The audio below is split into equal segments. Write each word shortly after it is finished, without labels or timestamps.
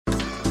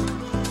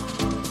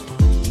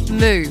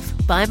Move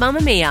by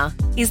Mamamia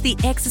is the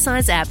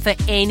exercise app for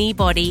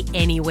anybody,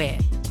 anywhere.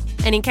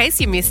 And in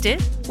case you missed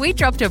it, we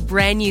dropped a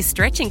brand new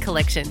stretching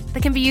collection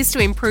that can be used to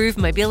improve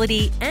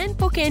mobility and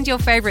bookend your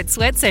favourite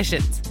sweat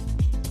sessions.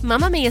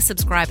 Mamamia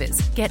subscribers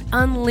get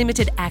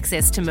unlimited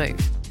access to Move,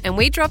 and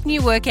we drop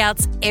new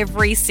workouts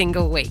every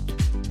single week.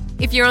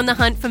 If you're on the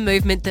hunt for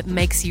movement that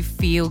makes you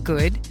feel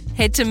good,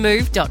 head to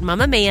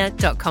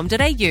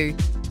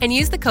move.mamamia.com.au and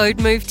use the code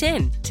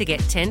MOVE10 to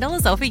get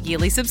 $10 off a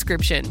yearly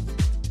subscription.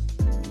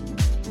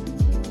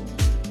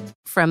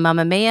 From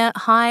Mamamia,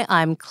 hi,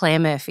 I'm Claire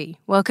Murphy.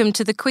 Welcome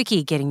to The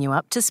Quickie, getting you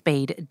up to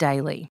speed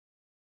daily.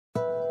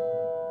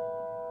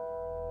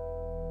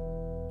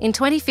 In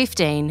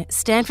 2015,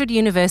 Stanford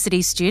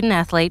University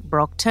student-athlete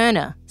Brock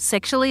Turner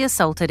sexually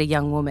assaulted a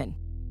young woman.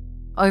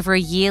 Over a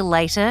year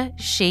later,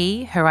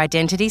 she, her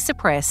identity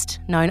suppressed,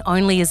 known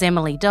only as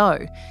Emily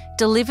Doe,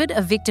 delivered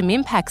a victim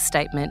impact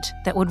statement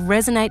that would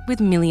resonate with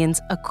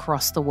millions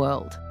across the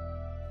world.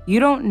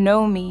 You don't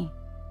know me,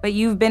 but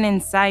you've been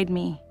inside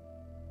me.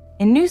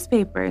 In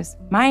newspapers,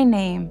 my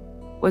name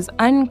was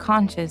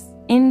unconscious,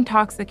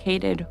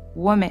 intoxicated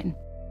woman.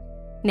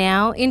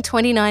 Now, in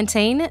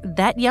 2019,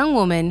 that young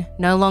woman,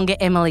 no longer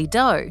Emily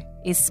Doe,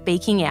 is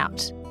speaking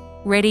out,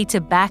 ready to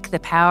back the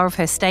power of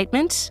her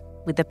statement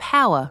with the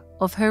power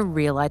of her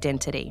real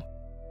identity.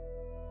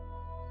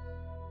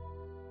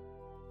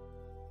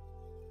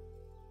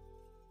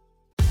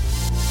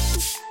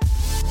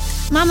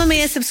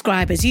 Mamamia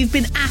subscribers, you've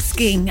been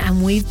asking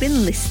and we've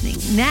been listening.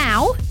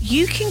 Now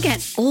you can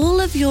get all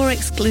of your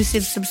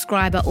exclusive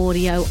subscriber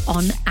audio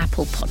on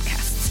Apple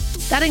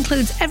Podcasts. That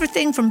includes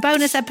everything from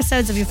bonus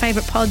episodes of your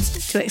favourite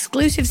pods to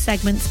exclusive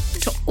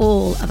segments to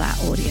all of our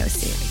audio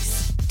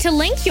series. To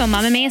link your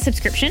Mamamia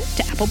subscription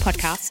to Apple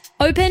Podcasts,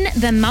 open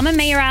the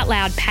Mamamia Out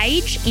Loud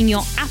page in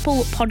your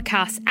Apple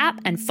Podcasts app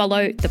and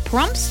follow the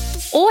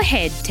prompts, or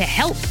head to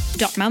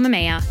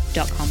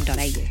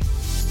help.mamamia.com.au.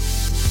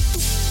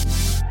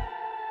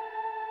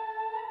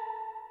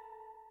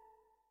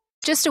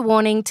 Just a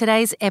warning,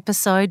 today's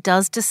episode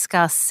does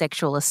discuss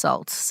sexual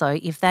assault, so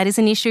if that is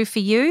an issue for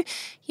you,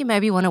 you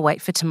maybe want to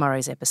wait for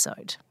tomorrow's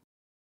episode.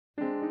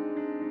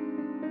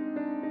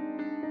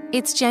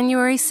 It's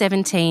January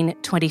 17,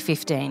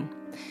 2015.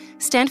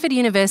 Stanford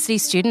University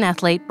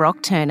student-athlete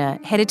Brock Turner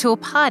headed to a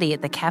party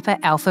at the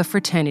Kappa Alpha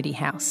fraternity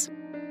house.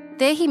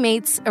 There he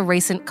meets a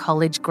recent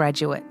college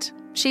graduate.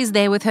 She's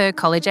there with her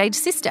college-age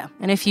sister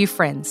and a few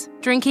friends,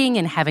 drinking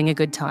and having a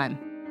good time.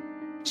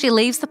 She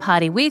leaves the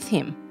party with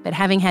him, but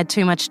having had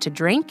too much to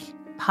drink,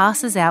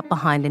 passes out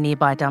behind a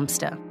nearby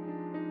dumpster.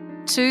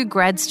 Two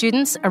grad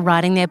students are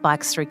riding their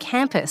bikes through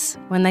campus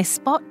when they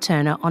spot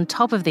Turner on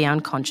top of the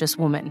unconscious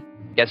woman.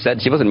 Like I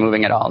said, she wasn't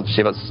moving at all.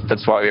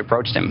 That's why we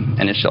approached him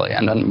initially.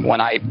 And then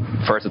when I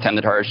first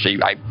attended her,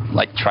 I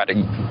tried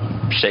to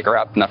shake her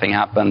up. Nothing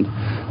happened.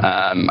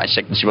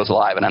 She was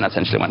alive, and then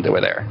essentially when they were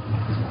there.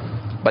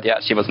 But yeah,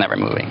 she was never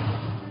moving.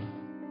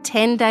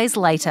 10 days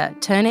later,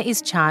 Turner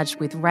is charged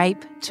with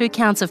rape, 2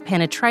 counts of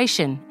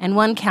penetration and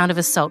 1 count of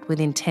assault with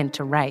intent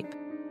to rape.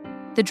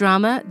 The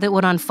drama that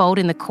would unfold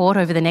in the court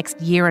over the next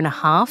year and a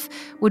half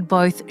would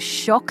both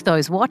shock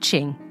those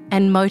watching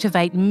and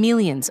motivate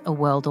millions a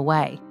world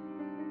away.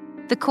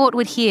 The court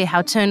would hear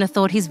how Turner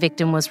thought his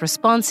victim was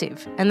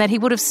responsive and that he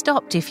would have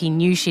stopped if he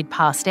knew she'd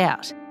passed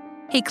out.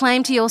 He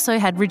claimed he also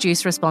had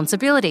reduced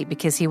responsibility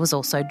because he was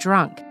also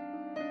drunk.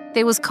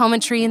 There was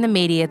commentary in the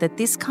media that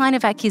this kind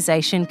of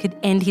accusation could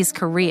end his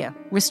career,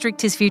 restrict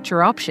his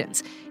future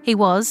options. He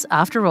was,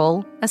 after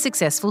all, a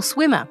successful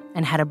swimmer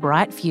and had a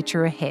bright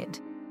future ahead.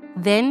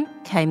 Then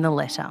came the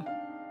letter.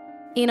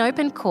 In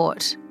open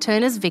court,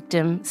 Turner's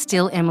victim,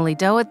 still Emily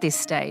Doe at this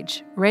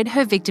stage, read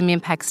her victim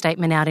impact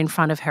statement out in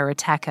front of her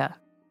attacker.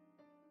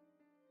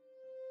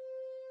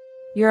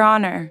 Your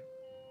Honor,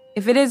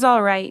 if it is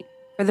all right,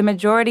 for the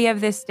majority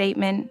of this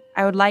statement,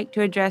 I would like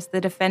to address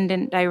the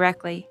defendant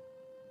directly.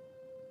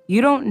 You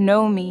don't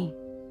know me,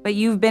 but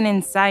you've been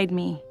inside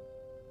me.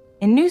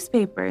 In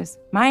newspapers,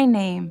 my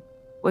name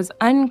was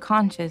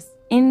unconscious,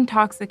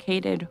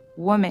 intoxicated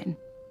woman.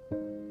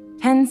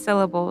 10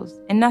 syllables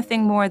and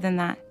nothing more than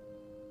that.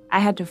 I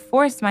had to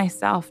force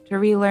myself to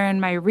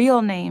relearn my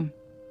real name,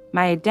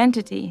 my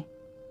identity,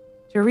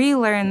 to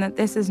relearn that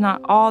this is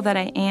not all that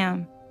I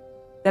am,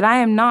 that I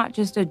am not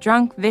just a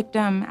drunk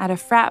victim at a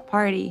frat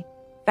party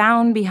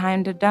found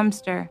behind a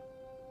dumpster,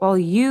 while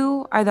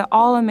you are the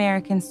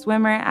all-American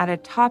swimmer at a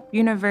top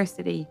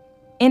university,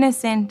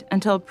 innocent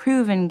until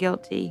proven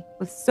guilty,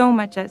 with so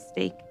much at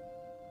stake.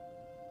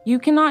 You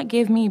cannot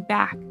give me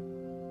back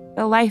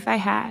the life I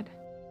had.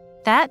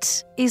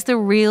 That is the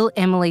real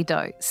Emily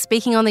Doe,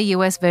 speaking on the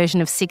US version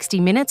of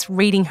 60 Minutes,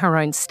 reading her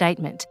own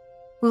statement.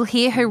 We'll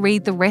hear her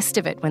read the rest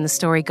of it when the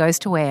story goes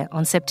to air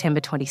on September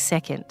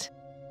 22nd.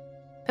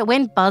 But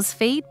when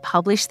BuzzFeed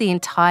published the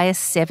entire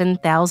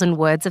 7,000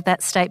 words of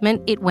that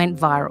statement, it went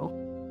viral.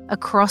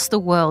 Across the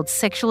world,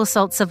 sexual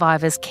assault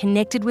survivors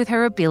connected with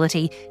her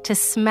ability to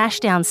smash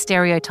down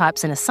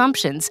stereotypes and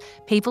assumptions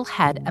people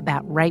had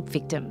about rape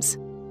victims.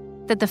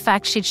 that the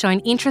fact she'd shown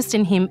interest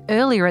in him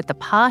earlier at the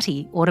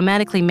party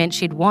automatically meant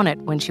she'd want it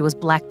when she was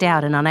blacked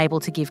out and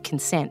unable to give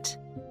consent.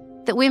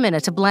 That women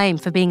are to blame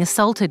for being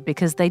assaulted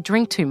because they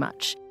drink too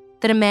much.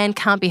 That a man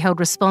can't be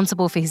held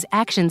responsible for his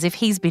actions if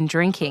he's been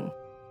drinking.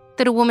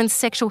 That a woman's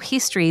sexual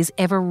history is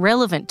ever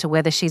relevant to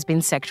whether she's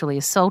been sexually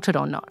assaulted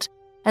or not.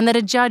 And that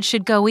a judge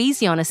should go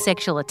easy on a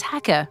sexual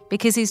attacker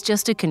because he's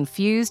just a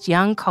confused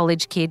young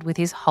college kid with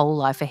his whole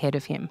life ahead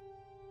of him.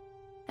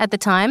 At the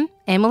time,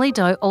 Emily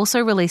Doe also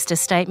released a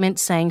statement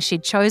saying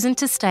she'd chosen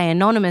to stay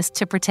anonymous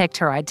to protect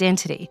her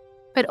identity,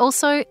 but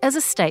also as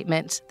a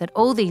statement that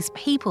all these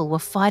people were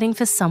fighting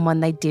for someone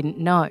they didn't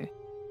know.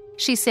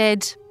 She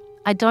said,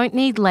 "I don't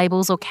need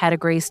labels or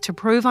categories to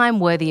prove I'm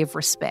worthy of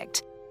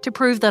respect, to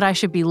prove that I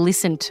should be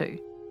listened to.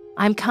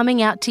 I'm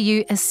coming out to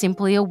you as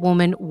simply a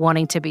woman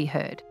wanting to be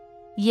heard.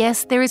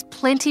 Yes, there is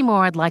plenty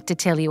more I'd like to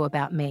tell you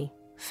about me.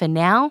 For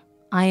now,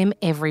 I am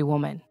every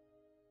woman."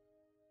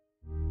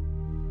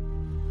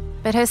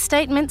 But her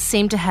statement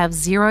seemed to have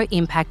zero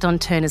impact on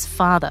Turner's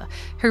father,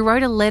 who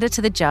wrote a letter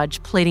to the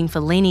judge pleading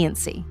for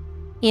leniency.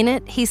 In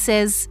it, he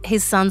says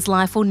his son's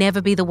life will never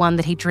be the one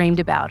that he dreamed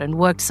about and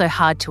worked so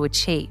hard to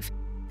achieve,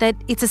 that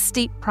it's a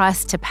steep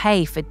price to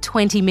pay for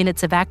 20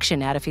 minutes of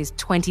action out of his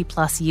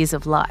 20-plus years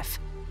of life.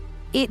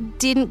 It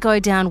didn't go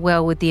down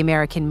well with the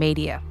American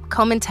media.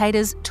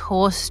 Commentators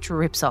tore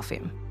strips off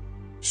him.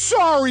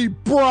 "Sorry,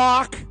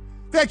 Brock,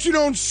 that you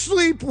don't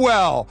sleep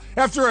well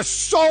after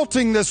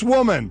assaulting this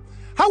woman.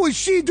 How is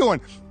she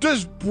doing?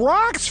 Does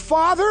Brock's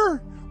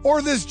father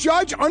or this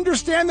judge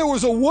understand there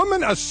was a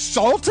woman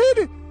assaulted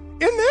in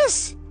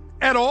this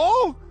at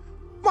all?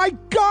 My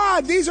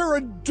God, these are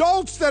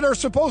adults that are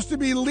supposed to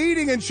be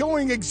leading and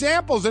showing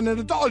examples, and an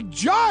adult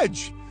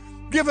judge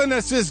giving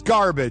us this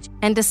garbage."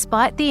 And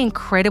despite the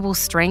incredible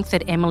strength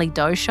that Emily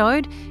Doe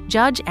showed,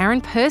 Judge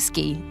Aaron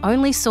Persky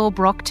only saw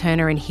Brock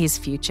Turner in his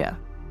future.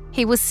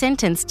 He was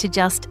sentenced to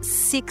just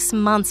 6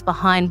 months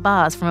behind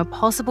bars from a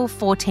possible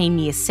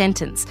 14-year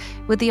sentence,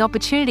 with the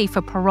opportunity for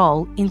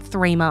parole in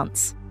 3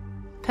 months.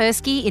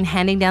 Persky, in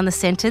handing down the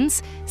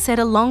sentence, said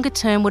a longer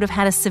term would have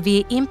had a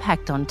severe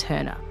impact on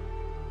Turner.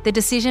 The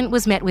decision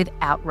was met with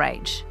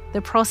outrage.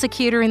 The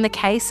prosecutor in the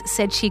case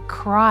said she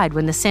cried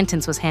when the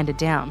sentence was handed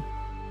down.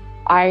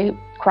 I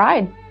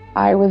cried.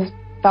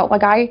 Felt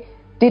like I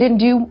didn't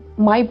do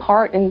my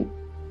part in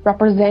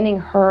representing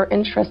her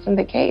interest in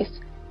the case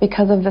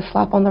because of the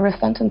slap on the wrist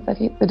sentence that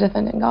the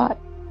defendant got.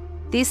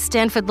 This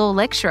Stanford law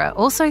lecturer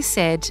also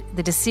said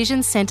the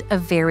decision sent a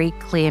very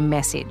clear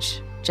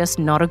message, just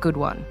not a good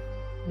one.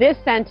 This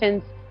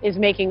sentence is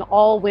making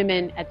all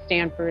women at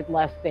Stanford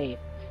less safe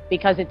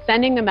because it's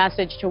sending the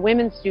message to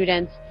women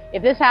students,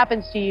 if this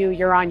happens to you,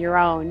 you're on your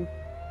own.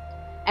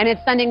 And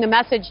it's sending the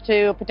message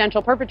to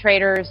potential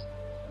perpetrators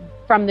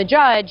from the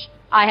judge,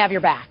 I have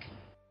your back.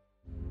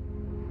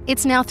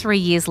 It's now 3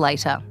 years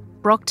later.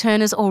 Brock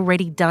Turner's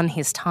already done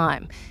his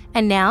time,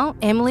 and now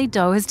Emily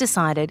Doe has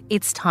decided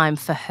it's time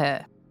for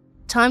her.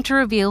 Time to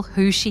reveal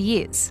who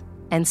she is.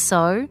 And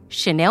so,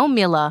 Chanel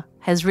Miller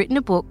has written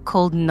a book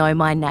called Know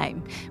My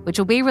Name, which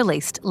will be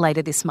released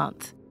later this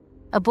month.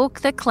 A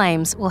book that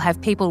claims will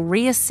have people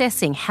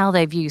reassessing how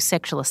they view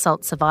sexual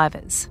assault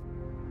survivors.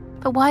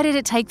 But why did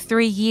it take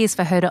 3 years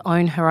for her to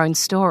own her own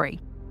story?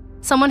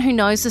 Someone who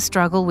knows the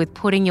struggle with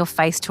putting your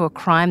face to a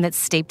crime that's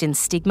steeped in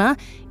stigma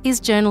is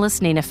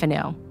journalist Nina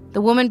Fennell,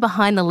 the woman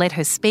behind the Let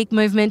Her Speak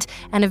movement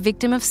and a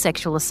victim of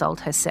sexual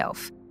assault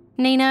herself.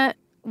 Nina,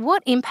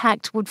 what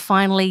impact would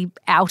finally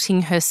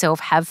outing herself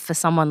have for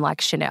someone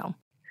like Chanel?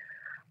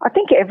 I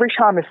think every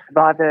time a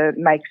survivor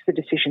makes the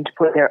decision to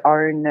put their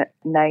own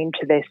name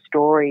to their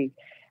story,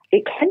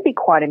 it can be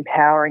quite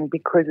empowering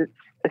because it's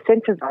a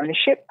sense of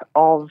ownership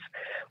of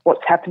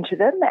what's happened to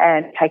them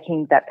and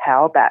taking that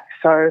power back.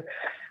 So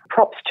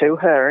props to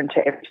her and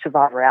to every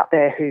survivor out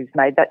there who's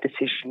made that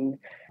decision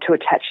to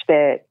attach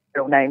their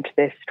real name to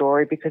their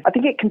story, because I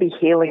think it can be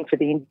healing for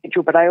the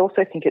individual, but I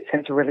also think it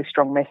sends a really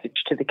strong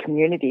message to the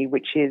community,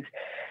 which is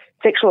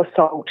sexual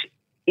assault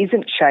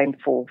isn't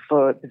shameful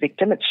for the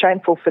victim, it's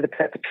shameful for the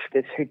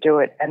perpetrators who do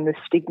it, and the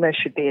stigma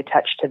should be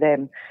attached to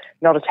them,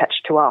 not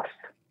attached to us.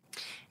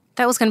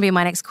 That was going to be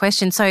my next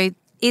question. So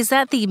is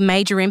that the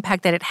major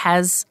impact that it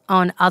has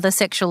on other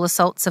sexual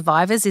assault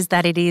survivors, is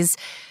that it is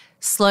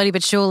slowly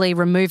but surely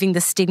removing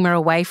the stigma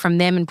away from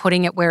them and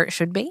putting it where it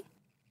should be?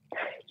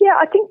 Yeah,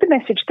 I think the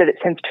message that it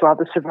sends to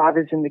other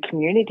survivors in the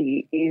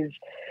community is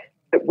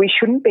that we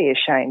shouldn't be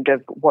ashamed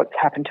of what's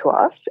happened to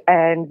us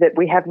and that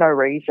we have no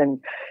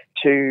reason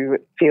to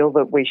feel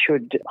that we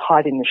should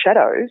hide in the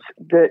shadows,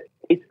 that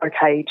it's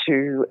okay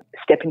to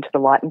step into the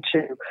light and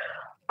to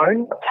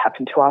own what's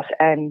happened to us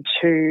and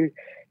to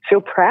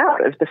feel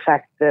proud of the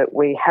fact that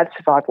we have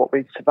survived what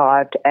we've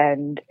survived,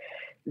 and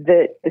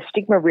that the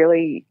stigma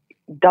really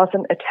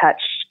doesn't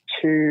attach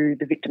to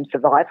the victim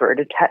survivor. It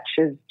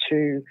attaches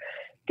to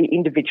the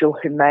individual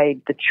who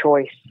made the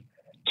choice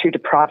to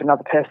deprive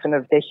another person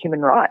of their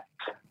human rights.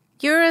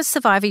 You're a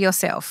survivor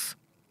yourself.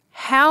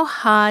 How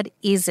hard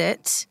is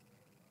it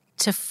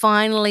to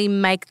finally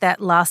make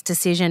that last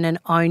decision and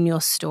own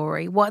your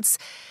story? What's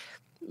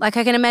Like,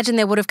 I can imagine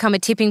there would have come a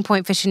tipping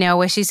point for Chanel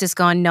where she's just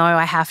gone, no,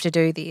 I have to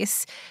do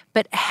this.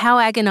 But how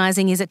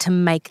agonising is it to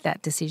make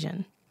that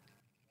decision?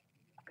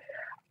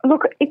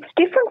 Look, it's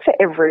different for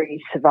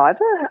every survivor.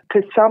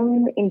 For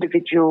some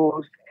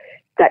individuals,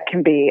 that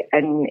can be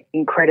an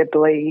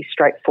incredibly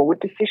straightforward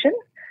decision.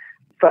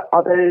 For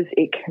others,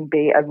 it can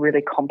be a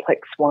really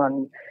complex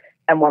one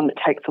and one that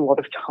takes a lot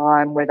of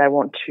time where they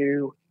want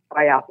to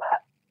weigh up,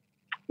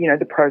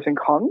 the pros and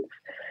cons.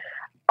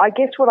 I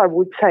guess what I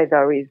would say,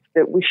 though, is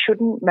that we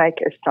shouldn't make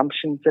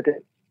assumptions that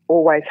it's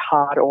always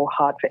hard or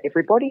hard for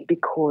everybody,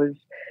 because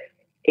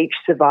each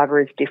survivor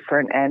is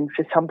different, and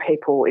for some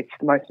people it's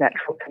the most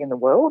natural thing in the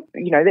world.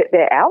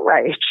 They're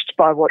outraged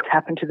by what's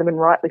happened to them, and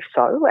rightly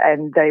so,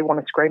 and they want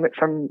to scream it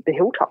from the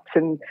hilltops,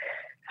 and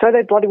so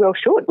they bloody well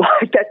should.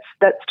 Like,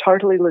 that's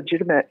totally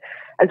legitimate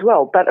as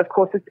well. But of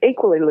course it's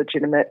equally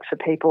legitimate for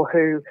people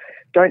who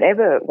don't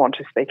ever want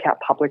to speak out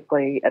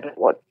publicly about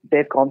what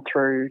they've gone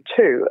through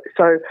too.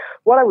 So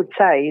what I would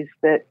say is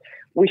that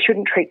we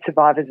shouldn't treat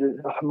survivors as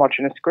a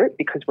homogenous group,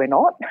 because we're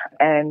not,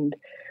 and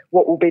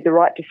what will be the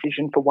right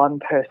decision for one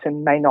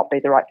person may not be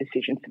the right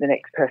decision for the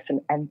next person,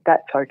 and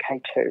that's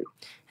okay too.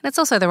 And it's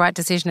also the right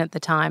decision at the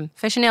time.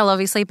 For Chanel,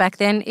 obviously, back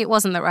then, it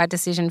wasn't the right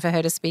decision for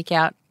her to speak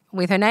out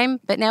with her name,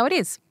 but now it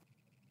is.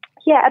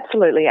 Yeah,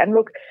 absolutely. And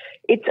look,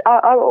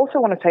 I also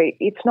want to say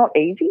it's not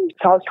easy.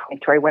 So I was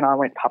 23 when I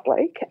went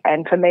public,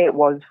 and for me it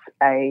was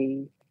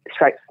a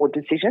straightforward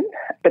decision,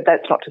 but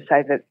that's not to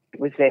say that it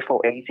was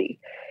therefore easy.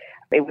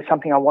 It was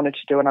something I wanted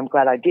to do, and I'm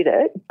glad I did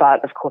it.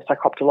 But of course, I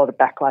copped a lot of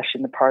backlash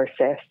in the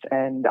process,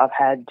 and I've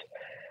had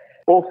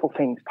awful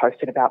things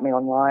posted about me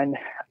online.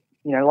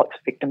 Lots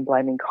of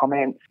victim-blaming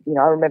comments.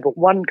 I remember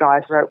one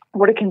guy wrote,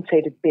 "What a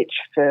conceited bitch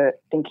for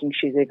thinking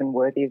she's even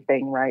worthy of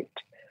being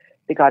raped.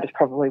 The guy just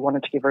probably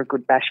wanted to give her a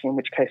good bashing, in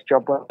which case,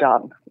 job well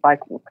done."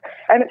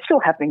 And it's still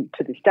happening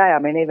to this day. I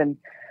mean, even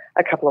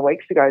a couple of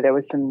weeks ago, there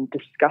was some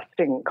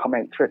disgusting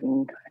comments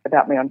written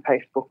about me on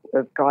Facebook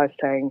of guys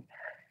saying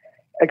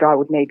a guy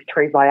would need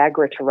 3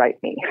 Viagra to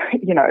rape me,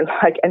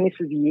 and this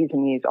is years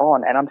and years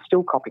on, and I'm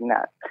still copying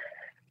that.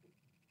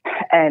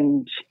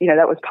 And,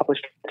 that was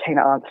published on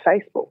Tina Arndt's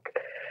Facebook.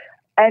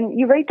 And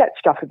you read that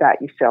stuff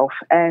about yourself,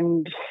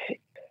 and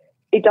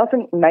it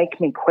doesn't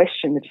make me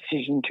question the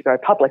decision to go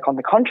public. On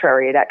the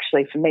contrary, it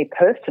actually, for me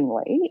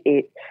personally,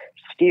 it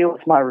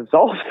steals my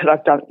resolve that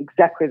I've done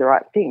exactly the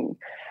right thing.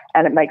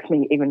 And it makes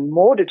me even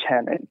more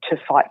determined to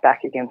fight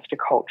back against a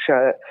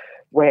culture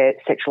where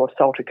sexual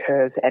assault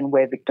occurs and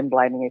where victim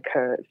blaming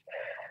occurs.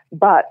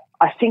 But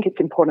I think it's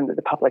important that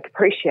the public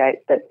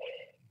appreciate that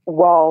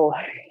while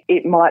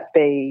it might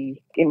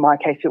be, in my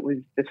case, it was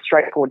the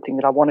straightforward thing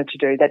that I wanted to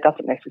do, that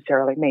doesn't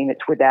necessarily mean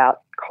it's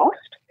without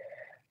cost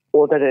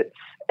or that it's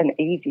an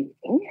easy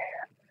thing.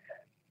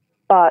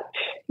 But,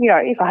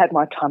 if I had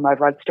my time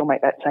over, I'd still make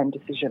that same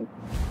decision.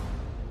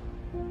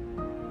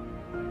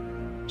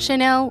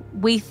 Chanel,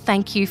 we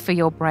thank you for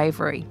your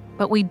bravery,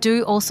 but we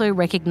do also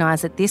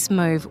recognise that this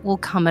move will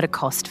come at a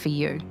cost for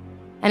you.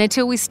 And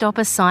until we stop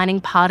assigning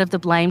part of the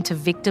blame to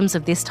victims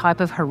of this type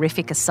of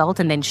horrific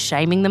assault and then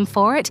shaming them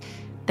for it,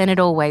 then it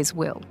always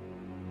will.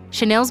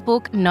 Chanel's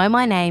book, Know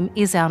My Name,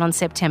 is out on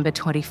September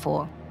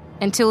 24.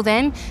 Until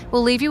then,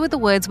 we'll leave you with the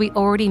words we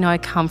already know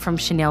come from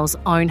Chanel's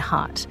own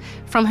heart,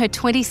 from her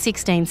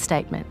 2016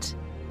 statement.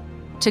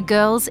 To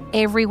girls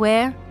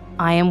everywhere,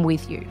 I am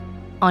with you.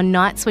 On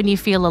nights when you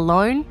feel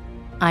alone,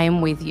 I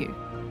am with you.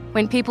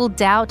 When people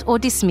doubt or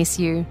dismiss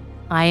you,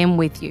 I am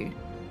with you.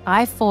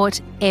 I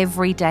fought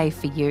every day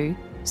for you,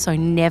 so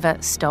never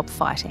stop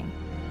fighting.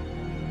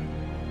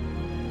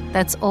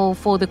 That's all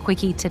for The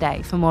Quickie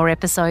today. For more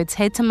episodes,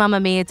 head to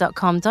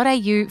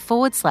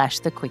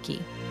mamamia.com.au/The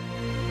Quickie.